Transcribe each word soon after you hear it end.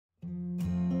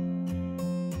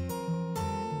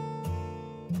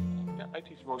I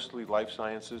teach mostly life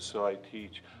sciences, so I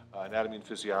teach anatomy and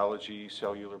physiology,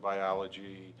 cellular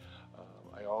biology.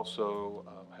 I also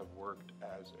have worked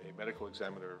as a medical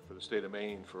examiner for the state of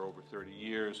Maine for over 30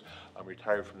 years. I'm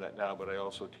retired from that now, but I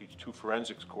also teach 2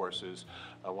 forensics courses,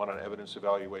 one on evidence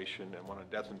evaluation and one on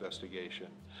death investigation.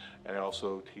 And I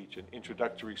also teach an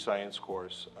introductory science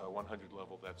course, 100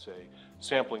 level. That's a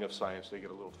sampling of science. They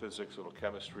get a little physics, a little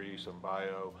chemistry, some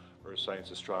bio, earth science,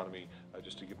 astronomy,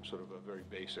 just to give them sort of a very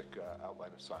basic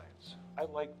outline of science. I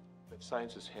like that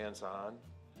science is hands-on.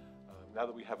 Now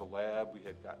that we have a lab, we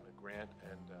had gotten a grant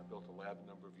and built a lab a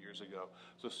number of years ago,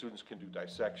 so students can do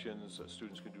dissections,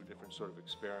 students can do different sort of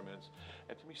experiments.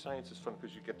 And to me, science is fun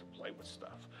because you get to play with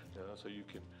stuff, so you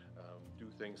can do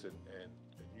things and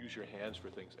use your hands for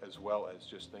things as well as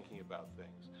just thinking about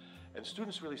things. And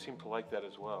students really seem to like that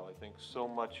as well. I think so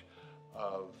much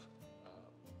of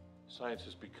science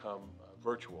has become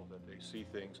virtual, that they see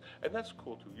things, and that's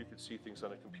cool too. You can see things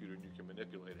on a computer and you can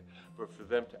manipulate it, but for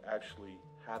them to actually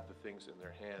have the things in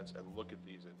their hands and look at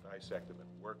these and dissect them and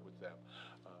work with them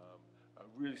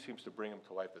really seems to bring them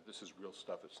to life, that this is real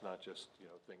stuff. It's not just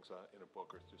things in a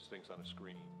book or just things on a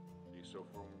screen. So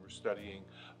when we're studying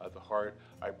the heart,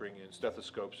 I bring in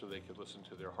stethoscopes so they can listen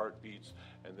to their heartbeats,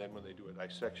 and then when they do a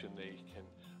dissection, they can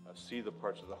see the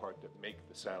parts of the heart that make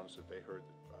the sounds that they heard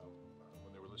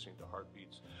listening to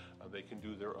heartbeats. They can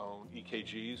do their own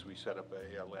EKGs. We set up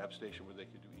a lab station where they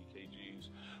can do EKGs.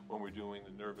 When we're doing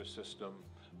the nervous system,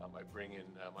 I bring in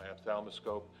my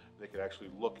ophthalmoscope. They can actually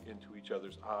look into each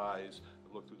other's eyes,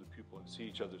 look through the pupil and see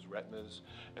each other's retinas.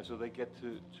 And so they get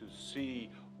to see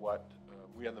what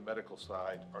we on the medical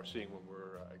side are seeing when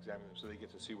we're examining them. So they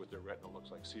get to see what their retina looks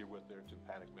like, see what their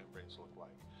tympanic membranes look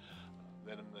like.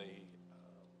 Then in the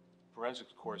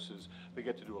forensics courses, they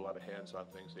get to do a lot of hands-on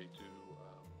things. They do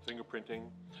fingerprinting,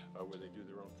 where they do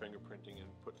their own fingerprinting and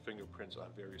put fingerprints on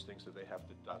various things that they have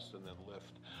to dust and then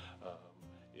lift.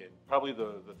 And probably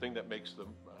the thing that makes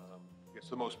them gets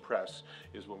the most press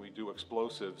is when we do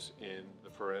explosives in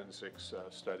the forensics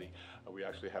study. We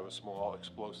actually have a small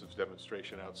explosives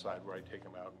demonstration outside where I take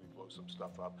them out and we blow some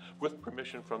stuff up with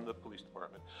permission from the police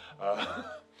department.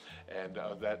 And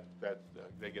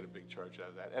they get a big charge out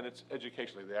of that. And it's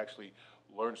educationally, they actually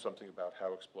learn something about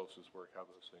how explosives work, how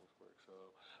those things work. So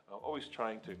always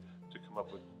trying to come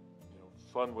up with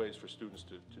fun ways for students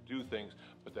to do things,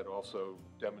 but that also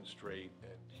demonstrate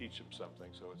and teach them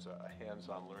something. So it's a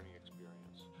hands-on learning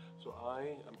experience. So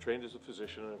I am trained as a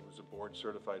physician. I was a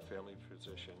board-certified family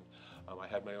physician. I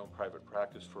had my own private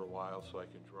practice for a while, so I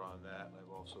can draw on that. And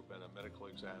I've also been a medical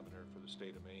examiner for the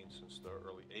state of Maine since the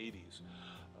early 80s.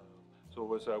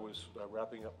 So as I was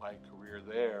wrapping up my career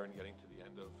there and getting to the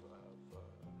end of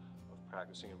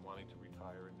practicing and wanting to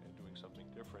retire and doing something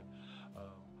different,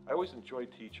 I always enjoyed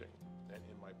teaching. And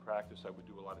in my practice, I would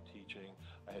do a lot of teaching.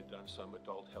 I had done some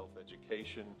adult health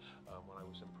education when I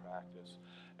was in practice.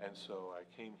 And so I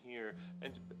came here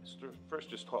and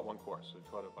first just taught one course. I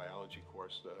taught a biology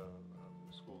course. The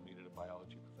school needed a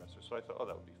biology professor. So I thought, oh,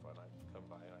 that would be fun. I'd come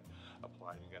by and I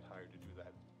applied and got hired to do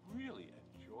that. Really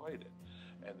enjoyed it.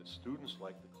 And the students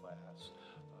liked the class.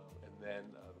 And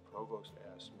then the provost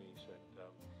asked me, he said,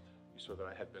 he saw that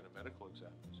I had been a medical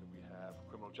examiner. He said, we have a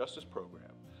criminal justice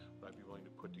program. I'd be willing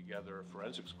to put together a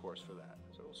forensics course for that. I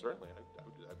said, well, certainly, I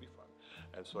would do that. That'd be fun.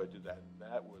 And so I did that. And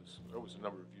that was a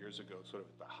number of years ago, sort of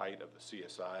at the height of the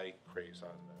CSI craze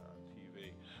on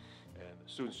TV. And the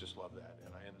students just loved that.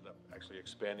 And I ended up actually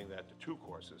expanding that to 2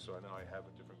 courses. So now I have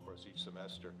a different course each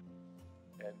semester.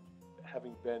 And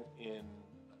having been in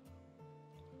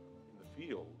the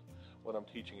field, when I'm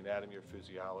teaching anatomy or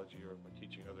physiology or I'm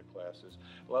teaching other classes,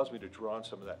 it allows me to draw on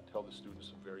some of that and tell the students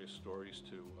some various stories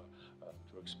to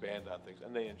expand on things,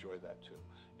 and they enjoy that too.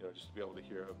 Just to be able to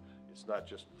hear, it's not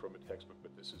just from a textbook,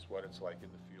 but this is what it's like in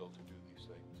the field to do these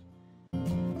things.